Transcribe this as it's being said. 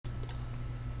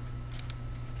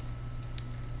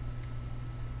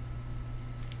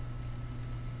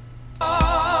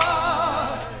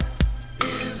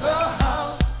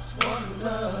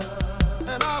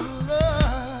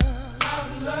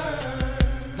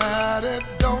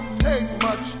it don't take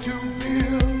much to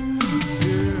build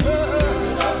it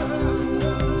up.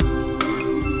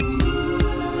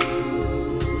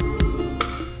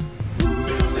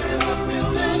 Build it up,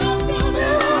 build it up, build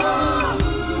it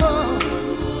up.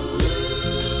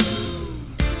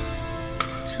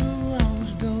 Two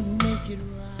wrongs don't make it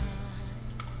right.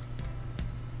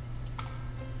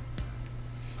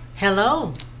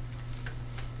 Hello.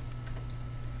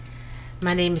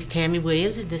 My name is Tammy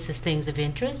Williams, and this is Things of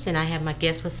Interest, and I have my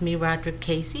guest with me, Roderick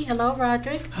Casey. Hello,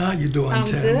 Roderick. How you doing, I'm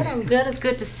Tammy? good. I'm good. It's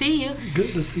good to see you.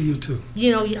 Good to see you too.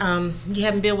 You know, you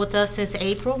haven't been with us since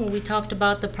April when we talked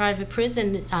about the private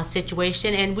prison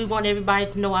situation, and we want everybody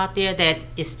to know out there that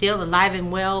it's still alive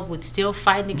and well. We're still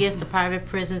fighting against the private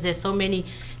prisons. There's so many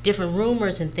different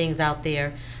rumors and things out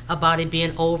there about it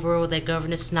being over, or that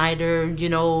Governor Snyder, you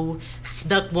know,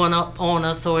 snuck one up on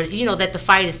us, or, you know, that the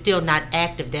fight is still not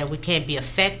active, that we can't be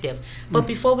effective. But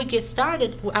before we get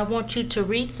started, I want you to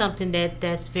read something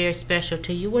that's very special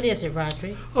to you. What is it,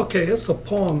 Roderick? Okay, it's a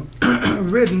poem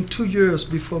written 2 years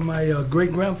before my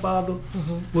great-grandfather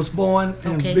was born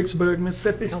in Vicksburg,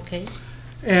 Mississippi. Okay.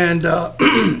 And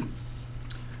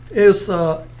it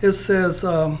says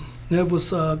it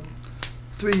was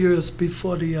 3 years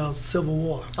before the Civil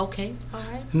War. Okay, all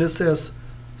right. And it says,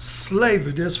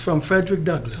 slavery, this is from Frederick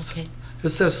Douglass. Okay. It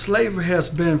says, slavery has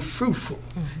been fruitful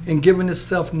in giving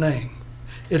itself name.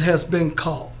 It has been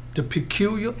called the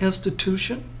peculiar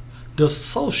institution, the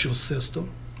social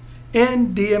system,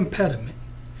 and the impediment.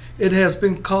 It has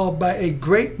been called by a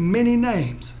great many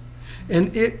names,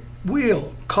 and it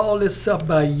will call itself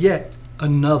by yet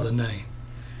another name.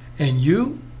 And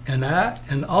you and I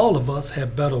and all of us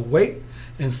had better wait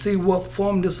and see what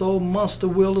form this old monster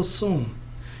will assume,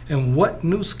 and what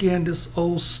new skin this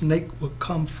old snake will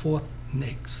come forth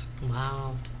next.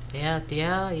 Wow. Yeah.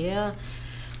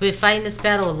 We've been fighting this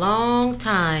battle a long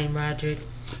time, Roderick.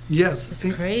 Yes.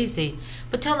 It's crazy.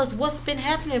 But tell us, what's been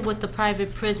happening with the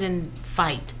private prison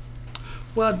fight?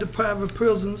 Well, the private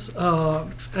prisons,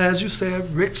 as you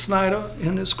said, Rick Snyder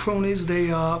and his cronies, they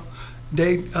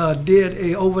did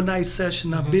a overnight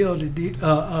session.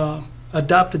 I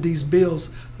adopted these bills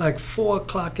like 4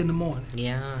 o'clock in the morning.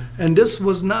 Yeah. And this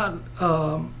was not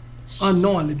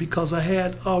unknowingly, because I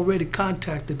had already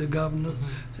contacted the governor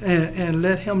and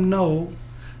let him know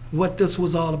what this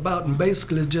was all about. And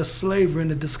basically it's just slavery in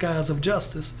the disguise of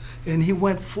justice. And he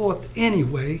went forth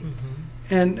anyway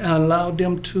and allowed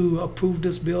them to approve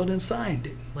this bill and signed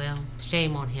it. Well,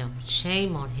 shame on him.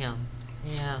 Shame on him.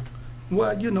 Yeah.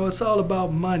 Well, you know, it's all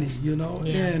about money, you know,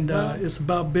 and it's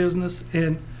about business.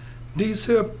 And these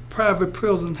here private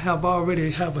prisons have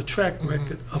already have a track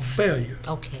record of failure.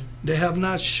 Okay. They have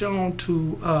not shown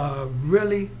to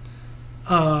really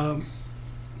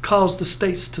cause the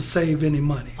states to save any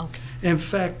money. Okay. In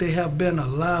fact, they have been a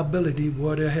liability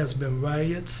where there has been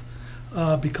riots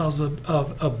because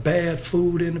of bad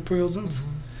food in the prisons.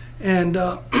 And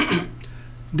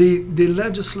the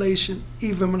legislation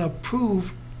even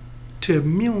approved to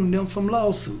immune them from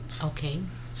lawsuits. Okay.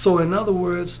 So in other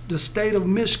words, the state of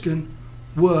Michigan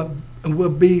will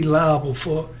be liable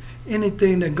for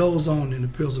anything that goes on in the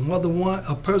prison, whether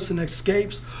a person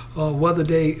escapes or whether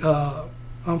they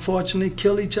unfortunately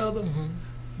kill each other.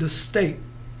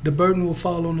 The burden will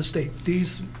fall on the state.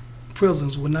 These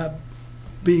prisons will not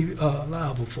be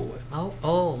liable for it.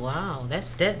 Oh, wow.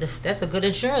 That's a good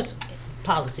insurance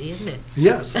policy, isn't it?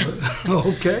 Yes.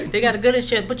 Okay. They got a good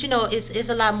insurance, but you know, it's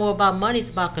a lot more about money. It's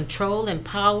about control and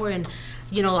power, and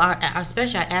you know,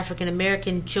 especially our African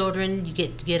American children. You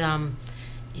get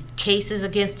cases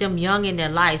against them young in their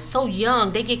life, so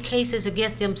young. They get cases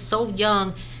against them so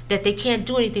young that they can't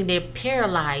do anything. They're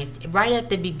paralyzed right at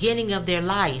the beginning of their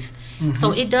life.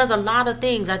 So it does a lot of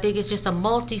things. I think it's just a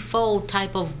multifold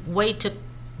type of way to,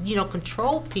 you know,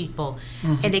 control people.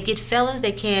 And they get felons.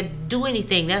 They can't do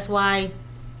anything. That's why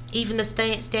even the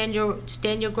stand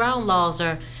your ground laws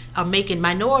are making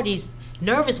minorities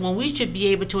nervous when we should be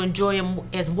able to enjoy them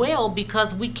as well,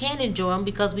 because we can't enjoy them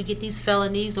because we get these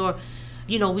felonies, or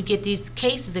you know, we get these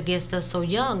cases against us so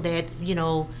young that, you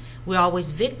know, we're always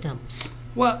victims.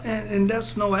 Well, and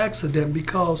that's no accident,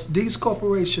 because these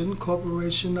Corporation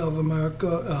of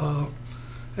America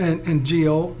and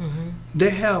GO,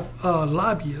 they have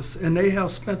lobbyists, and they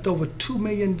have spent over $2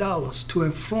 million to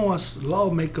influence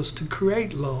lawmakers to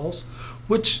create laws,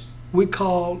 which we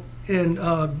call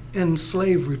in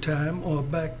slavery time, or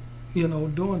back, you know,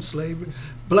 during slavery,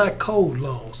 black code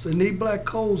laws. And these black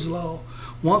codes law,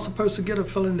 once a person get a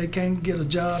felony, they can't get a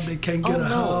job, they can't get a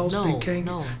house, they can't,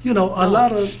 you know, a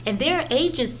lot of... And there are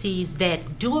agencies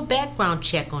that do a background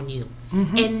check on you.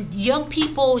 And young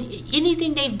people,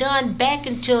 anything they've done back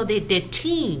until their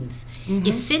teens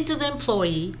is sent to the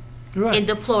employee and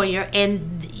the employer,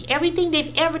 and everything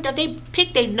they've ever done, they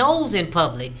pick their nose in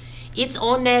public. It's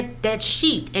on that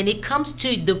sheet, and it comes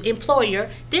to the employer.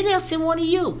 Then they'll send one to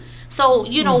you. So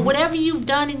whatever you've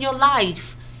done in your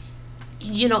life,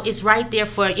 it's right there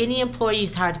for any employee.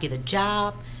 It's hard to get a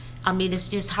job. I mean, it's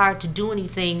just hard to do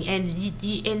anything, and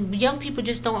young people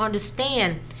just don't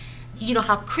understand.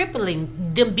 How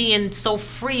crippling them being so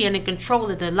free and in control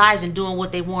of their lives and doing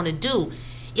what they want to do.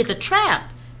 It's a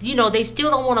trap. They still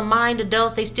don't want to mind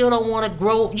adults. They still don't want to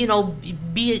grow.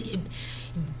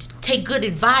 Take good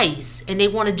advice, and they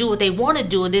want to do what they want to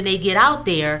do, and then they get out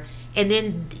there, and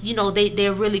then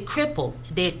they're really crippled.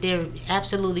 They're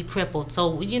absolutely crippled.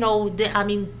 So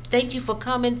thank you for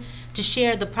coming to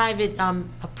share the private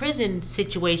prison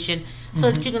situation,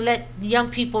 so that you can let young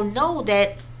people know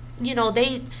that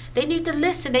they need to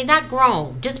listen. They're not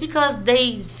grown. Just because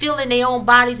they feel in their own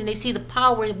bodies and they see the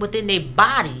power within their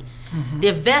body,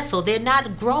 their vessel, they're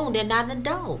not grown. They're not an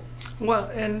adult. Well,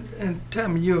 and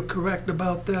Tammy, you're correct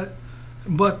about that.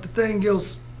 But the thing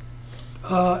is,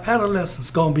 adolescents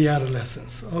gonna be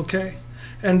adolescents, okay?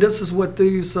 And this is what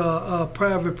these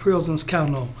private prisons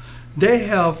count on. They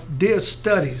did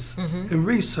studies and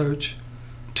research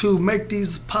to make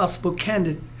these possible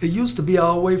candidates. It used to be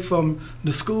all the way from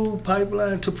the school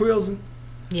pipeline to prison.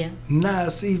 Yeah. Now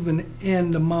it's even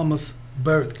in the mama's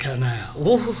birth canal.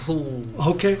 Ooh.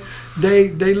 Okay?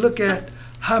 They look at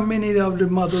how many of the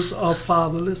mothers are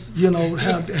fatherless,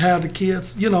 have the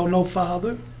kids, no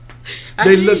father.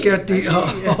 They look at the,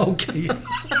 okay.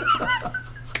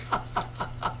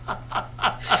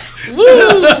 Woo!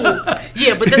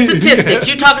 Yeah, but the statistics.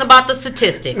 You're talking about the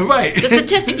statistics. Right. The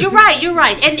statistics. You're right.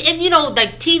 And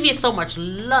like TV is so much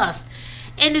lust,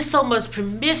 and there's so much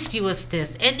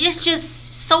promiscuousness, and it's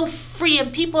just so free,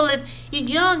 and people, and you're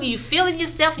young, you feeling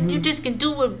yourself, and you just can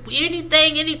do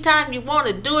anything, anytime you want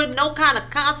to do it. No kind of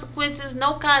consequences,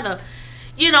 no kind of,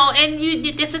 and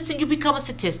you become a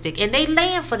statistic, and they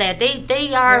land for that.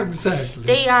 They are exactly.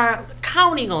 They are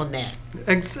counting on that.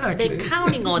 Exactly. They're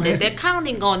counting on that. They're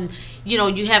counting on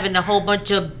you having a whole bunch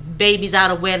of babies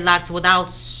out of wedlocks without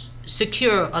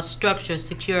secure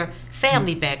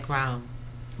family background.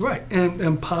 Right, and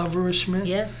impoverishment.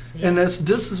 Yes. And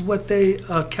this is what they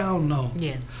count on.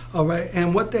 Yes. All right,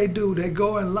 and what they do, they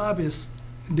go and lobby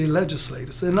the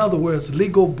legislators. In other words,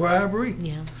 legal bribery.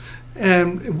 Yeah.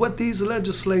 And what these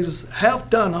legislators have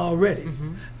done already,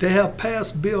 they have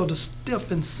passed bills to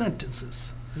stiffen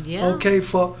sentences. Yeah. Okay,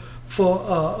 for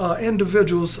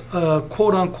individuals,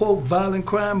 quote unquote, violent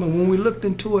crime, and when we looked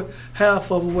into it,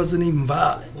 half of it wasn't even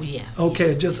violent. Yeah.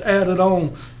 Okay, just added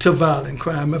on to violent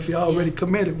crime if you already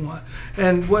committed one.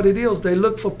 And what it is, they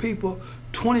look for people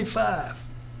 25.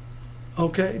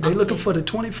 Okay, they're looking for the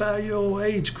 25-year-old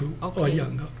age group or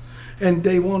younger, and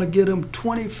they want to get them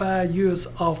 25 years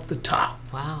off the top.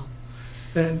 Wow.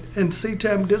 And see,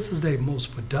 Tam, this is their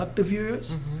most productive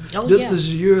years. Oh, this yeah.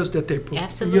 is years that they,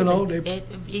 Absolutely.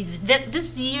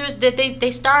 This is years that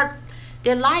they start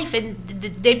their life, and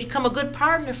they become a good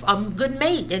partner, a good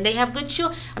mate, and they have good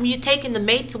children. I mean, you're taking the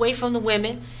mates away from the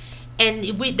women, and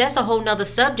that's a whole nother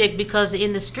subject, because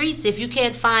in the streets, if you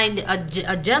can't find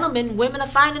a gentleman, women are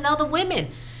finding other women,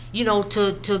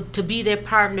 to be their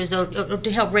partners or to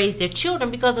help raise their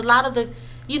children, because a lot of the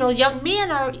young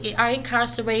men are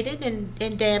incarcerated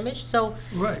and damaged. So,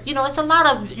 it's a lot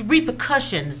of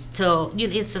repercussions to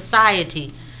in society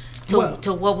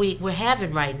to what we're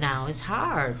having right now. It's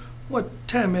hard. Well,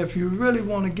 Tammy, if you really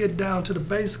want to get down to the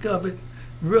basic of it,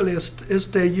 really it's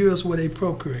their years where they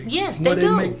procreate. Yes, where they they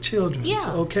do. make children. Yeah.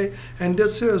 Okay? And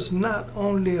this here is not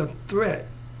only a threat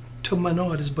to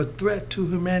minorities, but threat to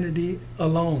humanity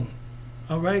alone.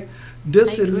 All right?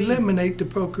 This eliminate the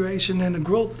procreation and the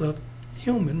growth of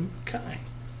humankind.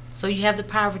 So you have the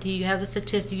poverty, you have the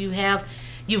statistic,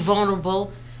 you're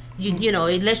vulnerable,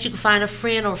 unless you can find a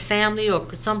friend or family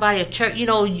or somebody, a church,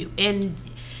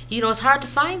 it's hard to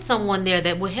find someone there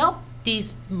that will help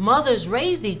these mothers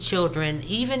raise these children,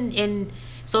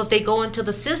 so if they go into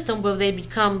the system where they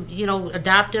become,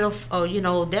 adopted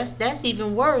or that's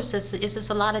even worse. It's just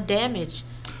a lot of damage.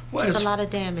 Well, Just a lot of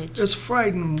damage. It's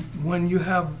frightening when you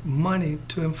have money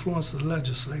to influence the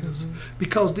legislators,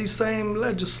 because these same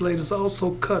legislators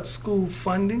also cut school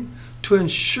funding to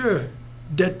ensure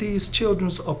that these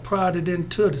children are prodded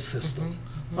into the system.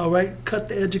 All right, cut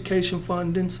the education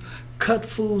fundings, cut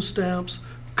food stamps,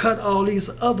 cut all these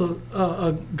other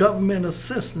government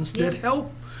assistance that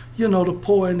help, the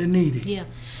poor and the needy. Yeah.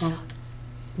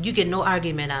 You get no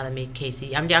argument out of me,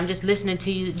 Casey. I'm just listening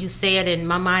to you say it, and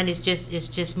my mind is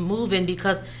just moving,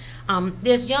 because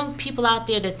There's young people out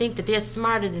there that think that they're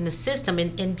smarter than the system,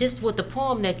 and just with the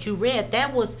poem that you read,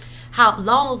 that was how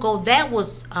long ago that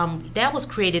was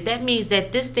created. That means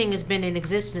that this thing has been in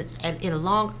existence in a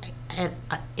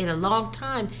long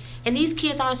time, and these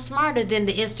kids aren't smarter than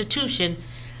the institution.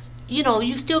 You know,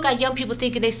 you still got young people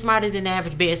thinking they're smarter than the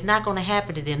average bear. It's not going to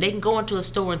happen to them. They can go into a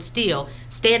store and steal,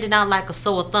 standing out like a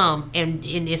sore thumb, and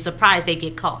they're surprised they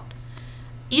get caught.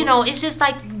 You know, it's just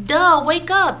like, duh, wake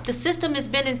up. The system has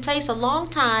been in place a long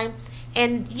time,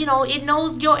 and, you know, it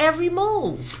knows your every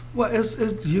move. Well, it's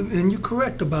you, and you're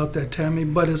correct about that, Tammy,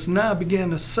 but it's now beginning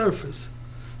to surface.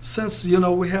 Since, you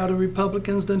know, we had the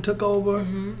Republicans then took over,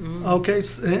 okay,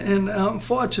 and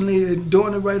unfortunately,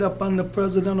 doing it right up under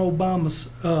President Obama's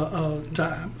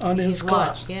time, under his watch,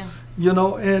 clock, yeah. you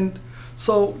know, and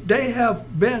so they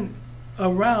have been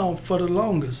around for the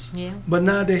longest, Yeah. but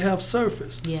now they have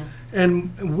surfaced. Yeah.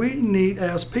 And we need,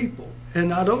 as people,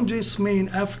 and I don't just mean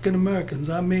African Americans,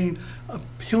 I mean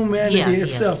humanity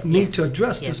itself need to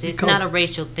address this. It's because not a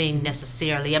racial thing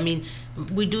necessarily. I mean,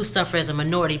 we do suffer as a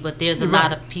minority, but there's a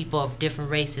lot of people of different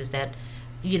races that,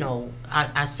 you know,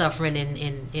 are suffering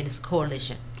in this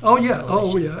coalition. Oh This yeah,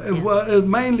 coalition. And well,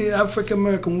 mainly African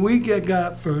American. We get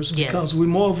God first Yes. because we're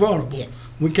more vulnerable.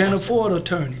 Yes, We can't absolutely. afford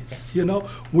attorneys. Yes. You know,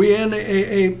 we're in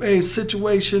a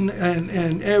situation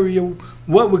and area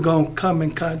where we're gonna come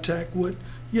in contact with,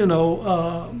 you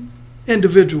know,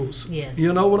 individuals. Yes.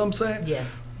 You know what I'm saying? Yes.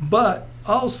 But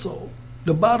also,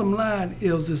 the bottom line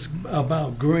is it's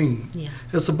about green. Yeah.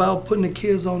 It's about putting the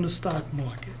kids on the stock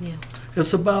market. Yeah.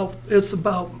 It's about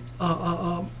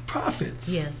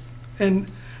profits. Yes. And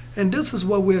this is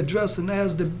what we're addressing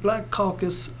as the Black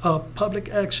Caucus Public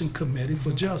Action Committee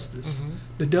for Justice,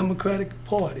 the Democratic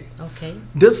Party. Okay.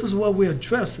 This is what we're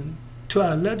addressing to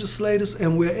our legislators,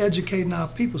 and we're educating our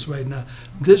peoples right now.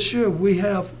 This year we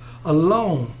have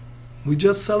alone, we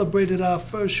just celebrated our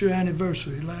first year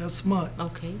anniversary last month,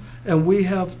 Okay. and we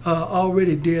have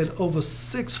already did over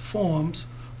 6 forums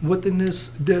within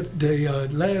the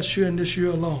last year and this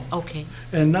year alone. Okay.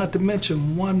 And not to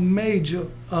mention one major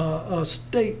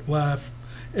statewide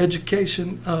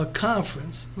education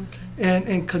conference, Okay. and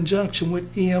in conjunction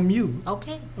with EMU.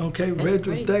 Okay. Okay, That's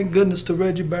great. thank goodness to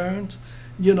Reggie Burns.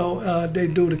 You know, they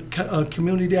do the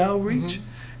community outreach,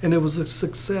 and it was a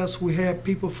success. We had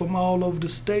people from all over the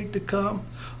state to come,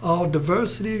 all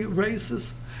diversity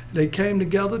races. They came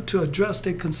together to address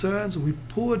their concerns. We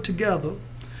pulled together,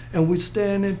 and we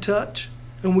stand in touch,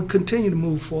 and we continue to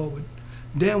move forward.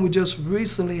 Then we just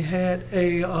recently had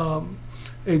a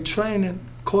training,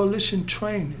 coalition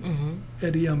training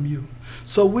at EMU.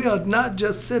 So we are not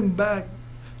just sitting back,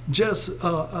 just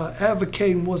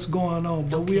advocating what's going on,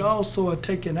 but we Okay. also are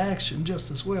taking action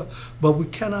just as well. But we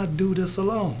cannot do this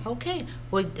alone. Okay.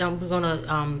 Well, we're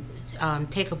gonna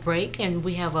take a break, and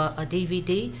we have a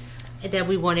DVD that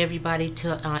we want everybody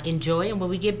to enjoy. And when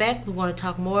we get back, we want to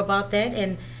talk more about that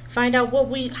and find out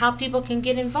how people can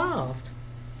get involved.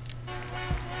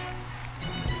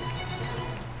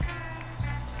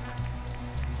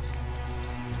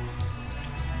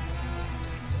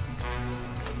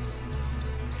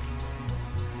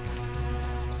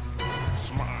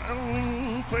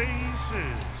 Smiling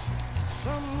faces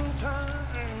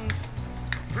sometimes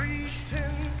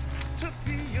pretend to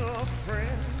be your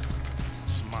friend.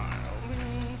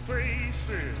 Smiling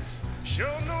faces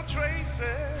show no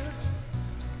traces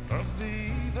of the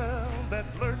evil that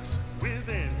lurks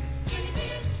within.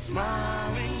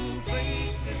 Smiling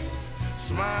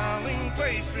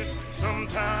faces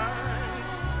sometimes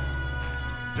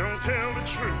don't tell the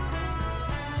truth.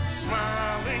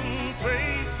 Smiling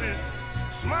faces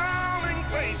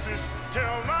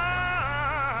tell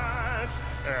lies,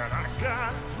 and I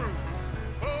got through.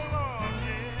 Oh Lord,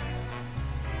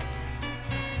 yeah.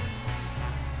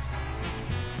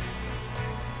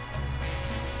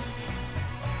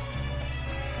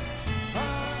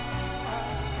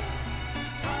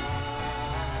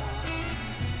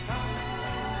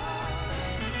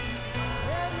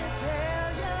 Let me tell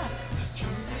ya, the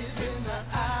truth is in the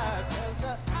eyes, 'cause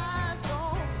the eyes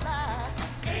don't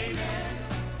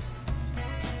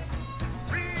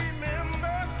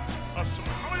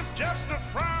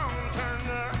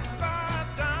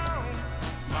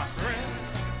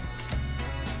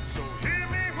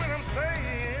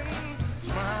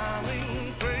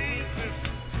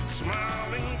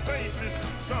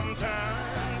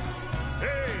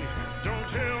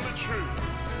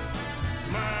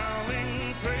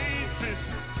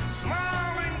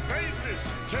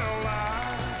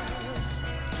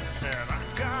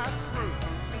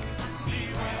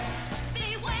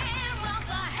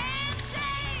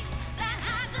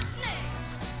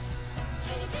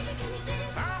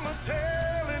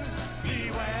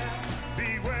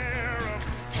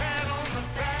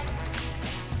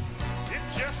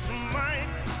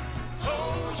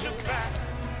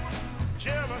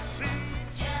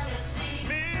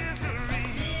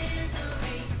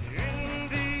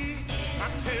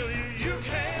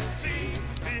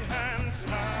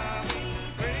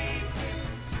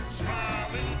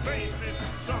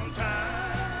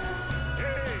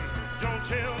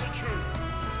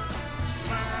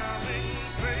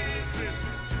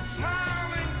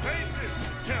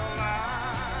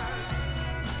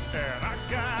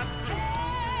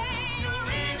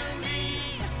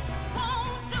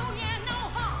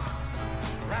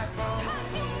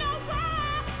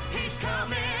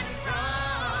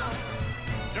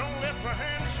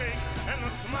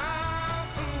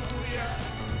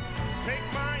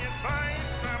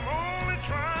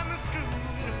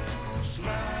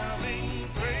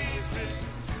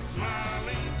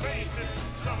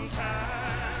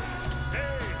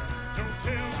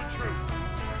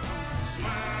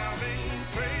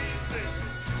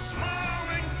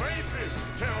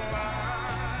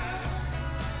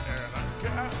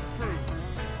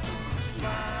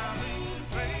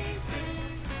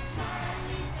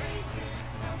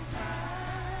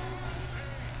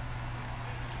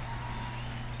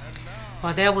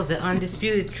Well, that was the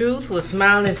undisputed truth with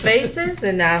smiling faces,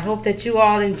 and I hope that you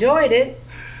all enjoyed it.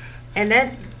 And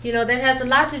that, that has a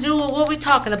lot to do with what we're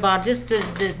talking about, just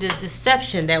the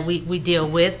deception that we deal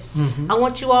with. I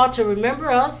want you all to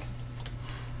remember us.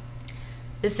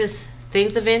 This is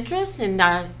Things of Interest,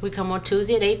 and we come on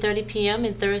Tuesday at 8:30 p.m.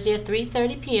 and Thursday at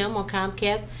 3:30 p.m. on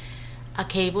Comcast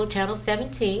Cable Channel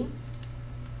 17.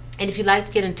 And if you'd like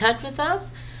to get in touch with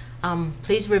us,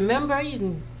 please remember you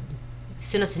can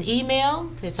send us an email.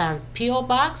 It's our P.O.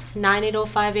 Box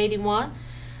 980581,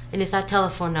 and it's our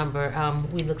telephone number.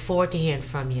 We look forward to hearing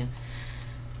from you.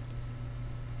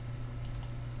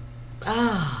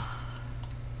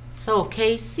 So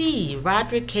KC,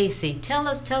 Roderick Casey, tell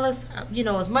us,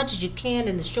 as much as you can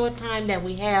in the short time that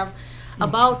we have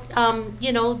about,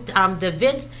 the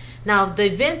events. Now, the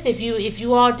events, if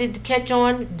you all did catch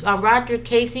on, Roderick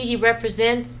Casey, he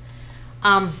represents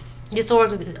this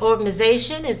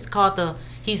organization. Is called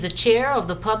he's the chair of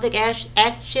the Public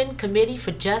Action Committee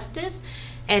for Justice,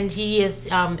 and he is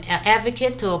an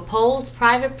advocate to oppose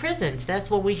private prisons.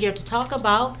 That's what we're here to talk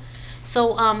about.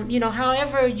 So,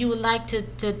 however you would like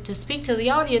to speak to the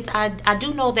audience, I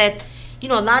do know that, a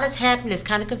lot has happened. It's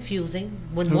kind of confusing.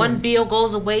 When one bill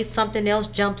goes away, something else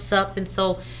jumps up, and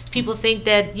so people think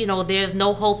that, there's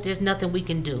no hope, there's nothing we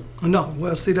can do. No,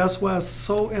 well, see, that's why it's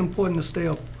so important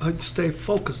to stay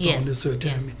focused on this here,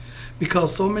 Tammy. Yes.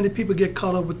 Because so many people get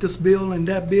caught up with this bill and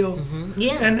that bill.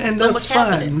 Yeah, and so that's much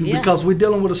happening. fine, Yeah. because we're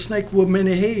dealing with a snake with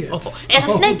many heads. And a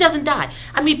snake doesn't die.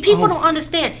 I mean, people don't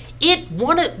understand.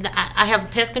 I have a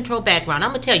pest control background.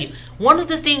 I'm going to tell you, one of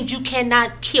the things you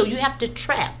cannot kill, you have to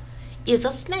trap, is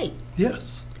a snake.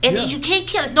 Yes. And yeah. you can't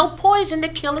kill. There's no poison to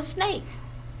kill a snake.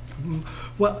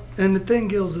 Well, and the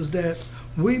thing is that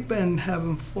we've been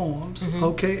having forums,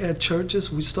 at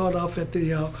churches. We start off at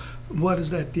the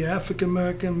the African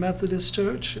American Methodist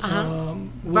Church, Brown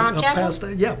Chapel.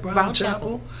 Pastor, Brown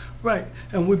Chapel, right?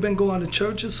 And we've been going to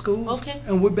churches, schools,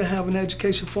 and we've been having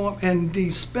education forum, and the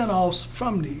spinoffs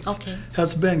from these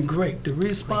has been great. The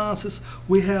responses,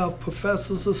 we have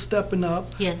professors are stepping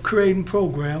up, creating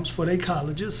programs for their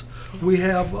colleges. We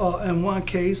have, in one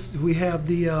case, we have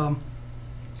the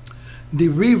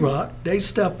REROC, they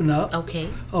stepping up,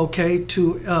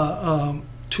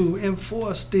 to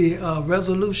enforce the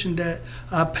resolution that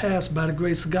I passed by the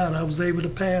grace of God. I was able to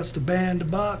pass to ban the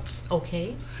box.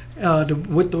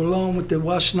 Along with the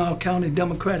Washtenaw County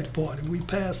Democratic Party, we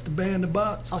passed to ban the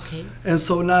box. And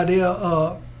so now they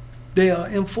are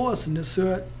enforcing this,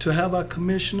 sir, to have our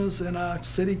commissioners and our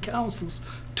city councils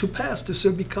to pass this,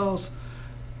 sir, because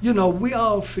we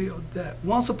all feel that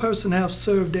once a person has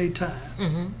served their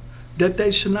time, that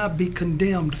they should not be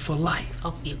condemned for life.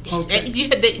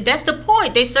 That's the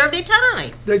point. They serve their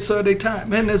time. They serve their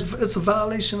time, and it's a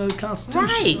violation of the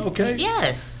Constitution. Right.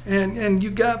 Yes. And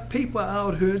you got people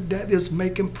out here that is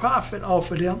making profit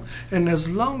off of them, and as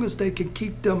long as they can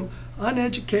keep them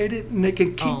uneducated and they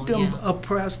can keep them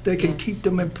oppressed, they can keep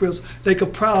them in prison. They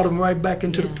can proud them right back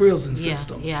into the prison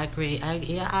system. Yeah, I agree.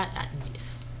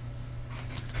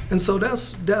 And so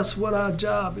that's what our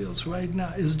job is right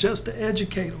now, is just to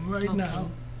educate them right now.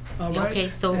 All right? Okay,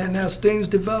 so... And as things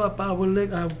develop, I will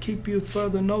keep you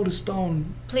further noticed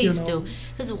on... Please do.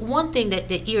 Because one thing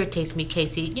that irritates me,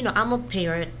 Casey, I'm a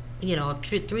parent, of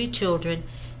 3 children,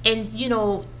 and,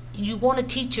 you want to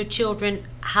teach your children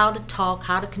how to talk,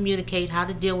 how to communicate, how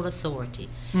to deal with authority.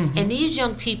 And these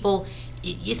young people...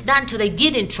 It's not until they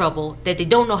get in trouble that they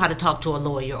don't know how to talk to a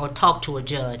lawyer or talk to a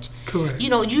judge. Correct.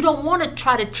 You don't want to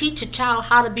try to teach a child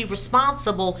how to be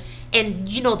responsible and,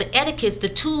 the etiquettes, the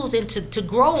tools, and to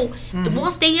grow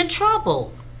once they in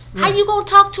trouble. How you going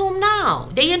to talk to them now?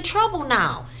 They in trouble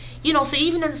now. So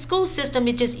even in the school system,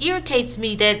 it just irritates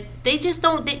me that they just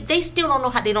don't, they still don't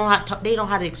know how, they don't know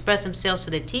how to express themselves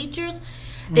to their teachers.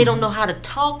 They don't know how to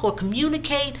talk or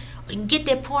communicate and get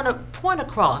their point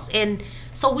across. And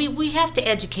so we have to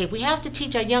educate. We have to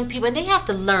teach our young people, and they have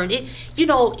to learn it.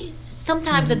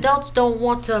 Sometimes adults don't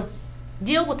want to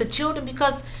deal with the children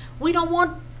because we don't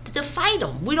want to fight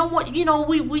them. We don't want, we don't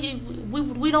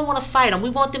want to fight them. We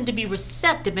want them to be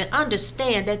receptive and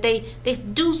understand that they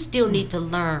do still need to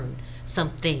learn some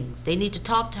things. They need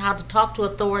to how to talk to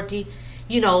authority,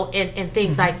 and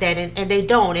things like that. And they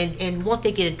don't. And once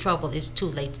they get in trouble, it's too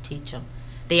late to teach them.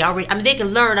 They can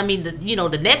learn.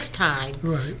 The next time,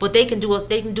 right. But they can do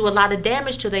a lot of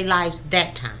damage to their lives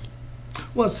that time.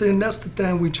 Well, see, and that's the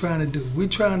thing we're trying to do. We're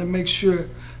trying to make sure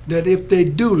that if they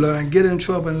do learn, get in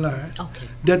trouble and learn, Okay.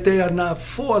 that they are not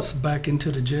forced back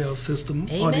into the jail system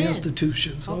or the Amen.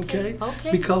 institutions, okay?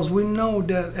 Okay. Because we know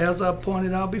that, as I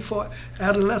pointed out before,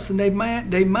 adolescent, they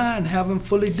mind haven't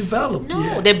fully developed No,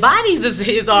 yet. their bodies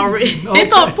is already,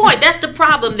 it's on point. That's the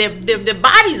problem. Their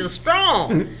bodies are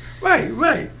strong.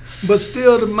 Right. But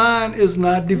still, the mind is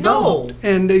not developed, No.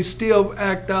 and they still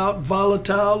act out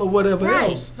volatile or whatever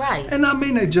Right, else. right. And I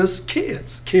mean, they're just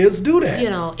kids. Kids do that. You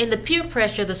know, and the peer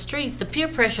pressure, the peer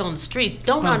pressure on the streets,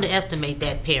 don't underestimate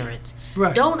that, parents.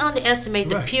 Right. Don't underestimate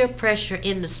the Right. peer pressure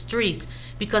in the streets,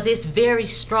 because it's very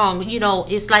strong. You know,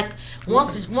 it's like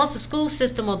once the school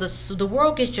system or the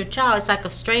world gets your child, it's like a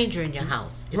stranger in your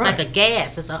house. It's like Right. a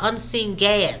gas. It's an unseen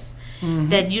gas.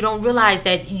 That you don't realize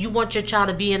that you want your child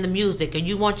to be in the music, or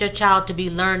you want your child to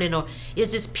be learning, or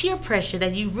it's this peer pressure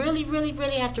that you really, really,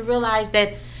 really have to realize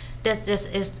that that's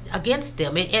against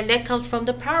them, and that comes from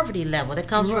the poverty level. That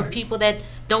comes from Right. people that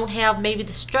don't have maybe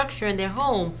the structure in their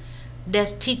home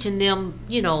that's teaching them,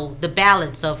 you know, the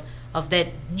balance of that.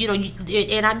 You know,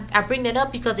 and I bring that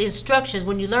up because instructions,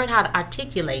 when you learn how to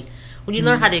articulate, when you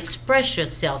learn how to express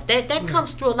yourself, that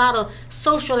comes through a lot of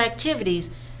social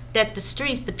activities that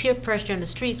the peer pressure in the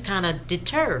streets kind of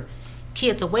deter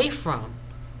kids away from.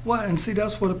 Well, and see,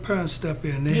 that's where the parents step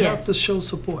in. They Yes. have to show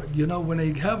support. You know, when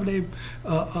they have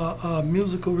a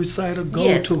musical recital, go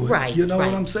Yes, to it. right, You know right.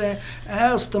 what I'm saying?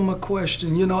 Ask them a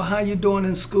question. You know, how you doing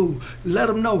in school? Let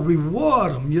them know.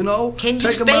 Reward them. You know, Can you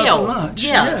take spell? them out to lunch.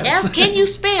 Yeah. Yes. Ask, can you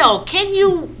spell? Can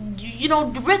you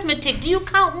know, arithmetic? Do you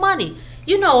count money?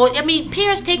 You know, I mean,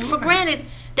 parents take for granted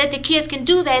that the kids can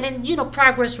do that, and you know,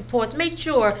 progress reports. Make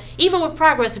sure, even with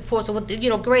progress reports or with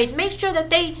grades, make sure that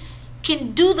they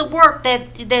can do the work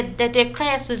that their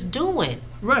class is doing.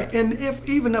 Right, and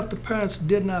even if the parents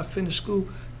did not finish school,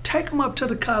 take them up to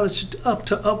the college, up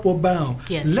to Upward Bound.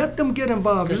 Yes. Let them get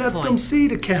involved. Good Let point. them see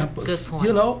the campus. Good point.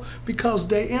 You know, because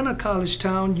they're in a college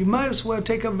town, you might as well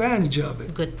take advantage of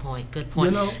it. Good point. Good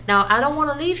point. You know? Now, I don't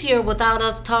want to leave here without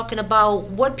us talking about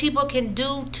what people can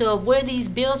do to where these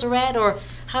bills are at, or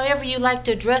however you like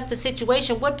to address the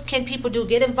situation. What can people do?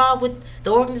 Get involved with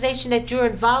the organization that you're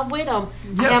involved with.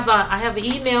 Yes. I have an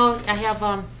email.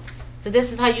 So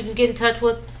this is how you can get in touch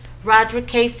with Roderick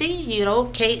Casey. You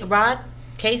know, Rod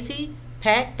Casey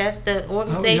PAC. That's the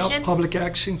organization. Public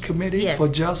Action Committee Yes. for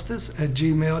Justice at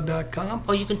gmail.com.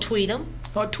 Or you can tweet them.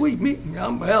 Or tweet me.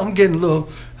 I'm getting a little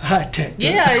high tech.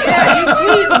 Yeah, you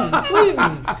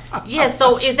tweeting. Yeah,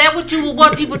 so is that what you would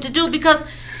want people to do? Because,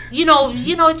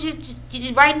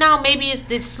 right now maybe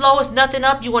it's slow, it's nothing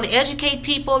up. You want to educate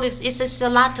people. It's just a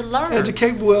lot to learn.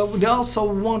 Educate, well, we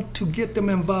also want to get them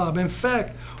involved. In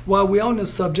fact, while we're on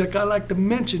this subject, I'd like to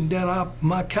mention that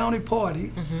my county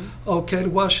party, the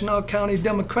Washtenaw County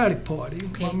Democratic Party,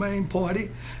 my main party,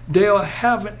 they are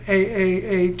having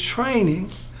a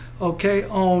training,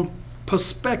 on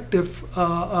prospective,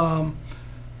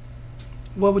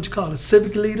 what would you call it,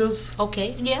 civic leaders?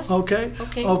 Okay, yes. Okay,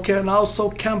 and also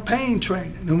campaign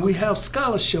training, and we have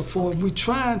scholarship for it. We're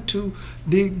trying to,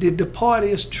 the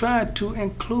party is trying to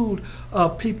include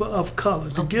people of color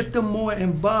to get them more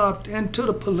involved into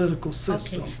the political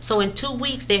system. Okay. So in 2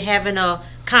 weeks they're having a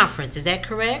conference. Is that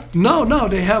correct? No,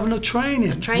 they're having a training,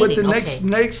 with the okay.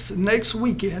 next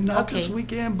weekend, not Okay. this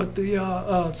weekend, but the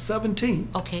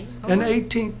 17th. Okay. And the alright.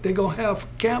 18th, they're going to have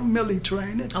Camp Millie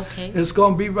training. Okay. It's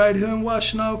going to be right here in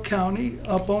Washtenaw County,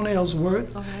 up on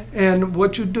Ellsworth. Alright. And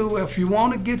what you do, if you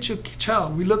want to get your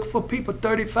child, we look for people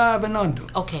 35 and under.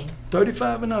 Okay.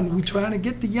 35 and under. We're trying to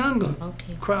get the younger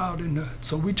Okay. crowd in there.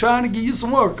 So we're trying to give you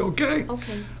some work, okay?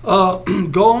 Okay.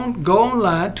 Go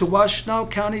online to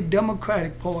Washtenaw County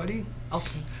Democratic Party.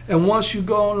 Okay. And once you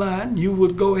go online, you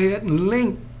would go ahead and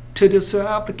link to this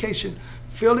application.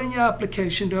 Fill in your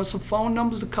application. There are some phone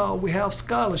numbers to call. We have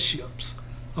scholarships.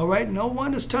 All right? No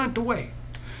one is turned away.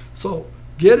 So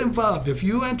get involved. If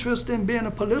you're interested in being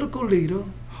a political leader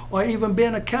or even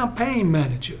being a campaign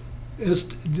manager,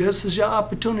 this is your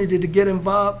opportunity to get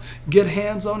involved, get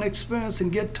hands-on experience,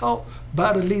 and get taught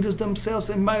by the leaders themselves.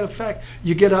 And matter of fact,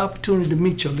 you get an opportunity to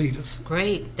meet your leaders.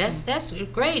 Great. That's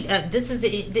great. This is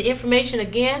the information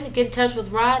again. Get in touch with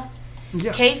Rod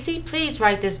Yes. Casey. Please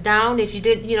write this down. If you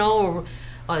did, or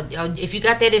if you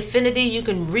got that Infinity, you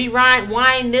can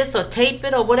rewind this or tape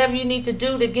it or whatever you need to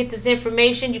do to get this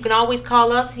information. You can always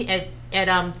call us at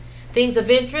Things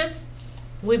of Interest.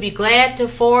 We'd be glad to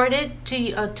forward it to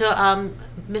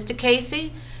Mr.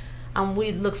 Casey.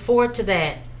 We look forward to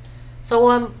that.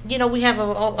 So we have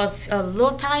a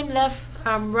little time left,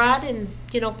 Rod, and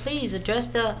please address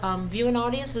the viewing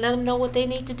audience and let them know what they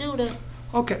need to do to.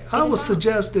 Okay, I would involved.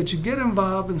 suggest that you get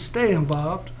involved and stay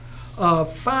involved.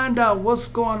 Find out what's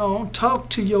going on. Talk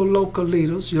to your local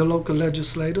leaders, your local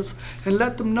legislators, and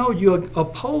let them know you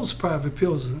oppose private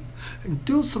prison. And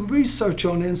do some research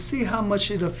on it and see how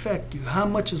much it affect you, how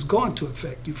much it's going to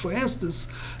affect you. For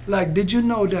instance, like, did you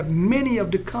know that many of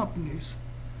the companies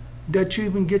that you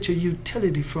even get your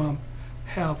utility from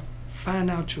have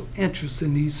financial interest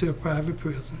in these here private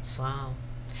prisons? Wow.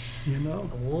 You know?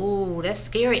 Whoa, that's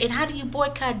scary. And how do you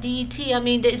boycott DET? I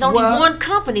mean, there's only Well, one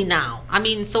company now. I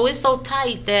mean, so it's so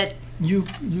tight that You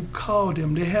call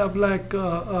them. They have like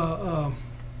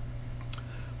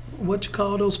what you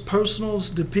call those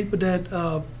personals, the people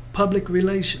that public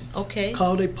relations. Okay.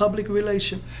 Call they public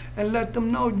relation and let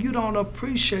them know you don't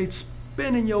appreciate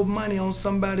spending your money on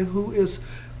somebody who is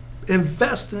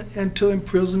investing into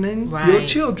imprisoning your Right.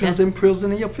 children's That's-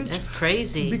 imprisoning your future. that's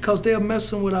crazy. Because they're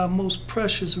messing with our most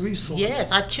precious resource.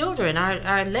 Yes, our children,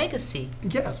 our legacy.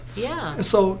 Yes. Yeah. And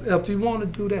so if you want to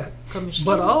do that, Commission.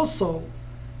 but also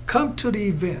come to the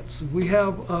events. We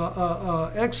have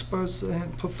experts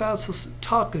and professors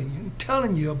talking and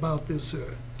telling you about this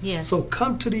here. Yes. So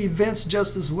come to the events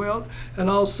just as well.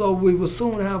 And also we will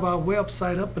soon have our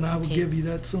website up, and I will Okay. give you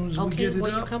that as soon as we Okay, get it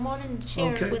well, you up. come on and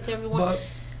share it with everyone. But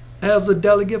as a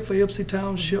delegate for Ypsi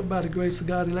Township, by the grace of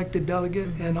God, elected delegate,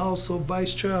 and also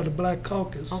vice chair of the Black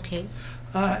Caucus, Okay.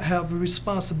 I have a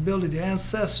responsibility,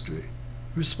 ancestry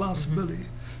responsibility,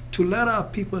 to let our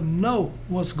people know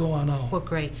what's going on. Well,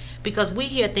 great. Because we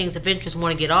here at Things of Interest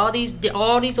want to get all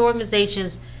these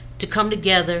organizations to come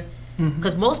together,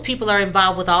 because most people are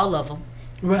involved with all of them,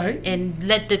 Right. and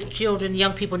let the children,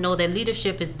 young people know that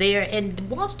leadership is there and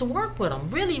wants to work with them.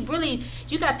 Really, really,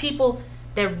 you got people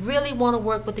that really want to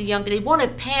work with the young people. They want to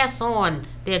pass on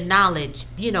their knowledge,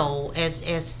 you know, as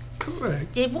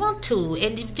Correct. they want to,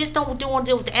 and you just don't want to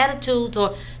deal with the attitudes,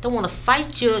 or don't want to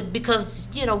fight you because,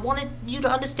 you know, wanted you to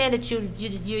understand that you're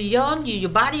young, your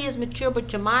body is mature,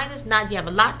 but your mind is not. You have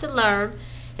a lot to learn,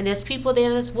 and there's people there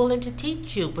that's willing to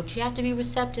teach you, but you have to be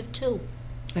receptive too.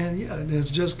 And yeah,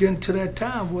 it's just getting to that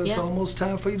time where it's Yeah. almost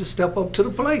time for you to step up to the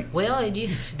plate. Well,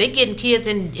 they getting kids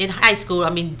in high school. I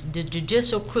mean, the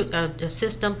judicial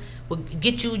system will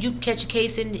get you. You can catch a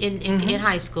case in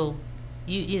high school.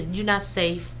 You're not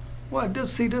safe. Well,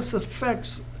 this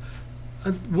affects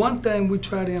one thing we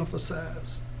try to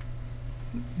emphasize.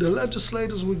 The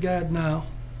legislators we got now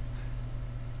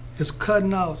is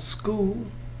cutting out school,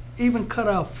 even cut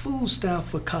out food stamps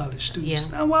for college students.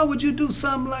 Yeah. Now, why would you do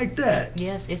something like that?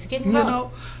 Yes, it's getting You rough.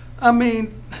 know, I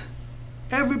mean,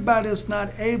 everybody's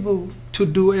not able to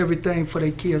do everything for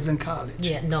their kids in college.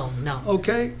 Yeah, no.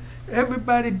 Okay?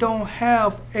 Everybody don't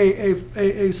have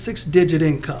a six-digit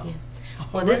income. Yeah.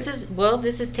 Well, All right?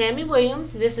 this is Tammy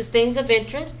Williams. This is Things of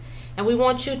Interest, and we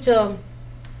want you to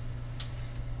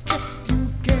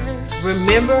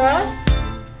remember us.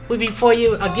 We'll be for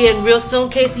you again real soon.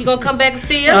 Casey, you gonna come back and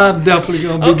see us? I'm definitely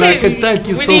going to be back, and thank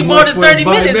you so We need much more than for 30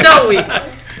 inviting minutes, don't we?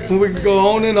 me. We can go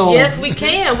on and on. Yes, we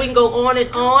can. We can go on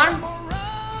and on.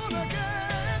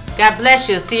 God bless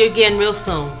you. See you again real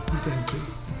soon. Thank you.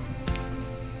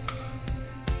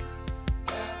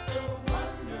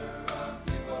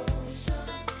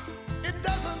 It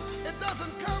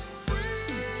doesn't come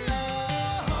free.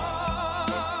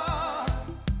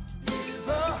 It's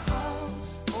a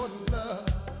house for love,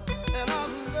 and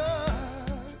I've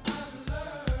learned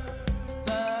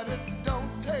that it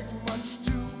don't take much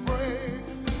to break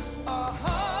a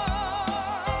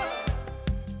heart.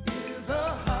 It's a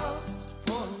house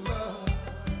for love,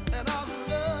 and I've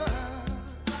learned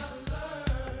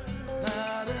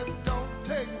that it don't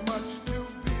take much to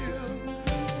build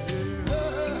it up.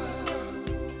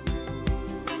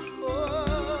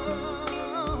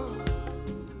 Oh.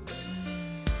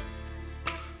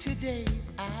 Today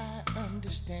I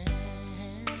understand.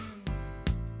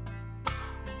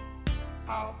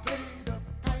 I'll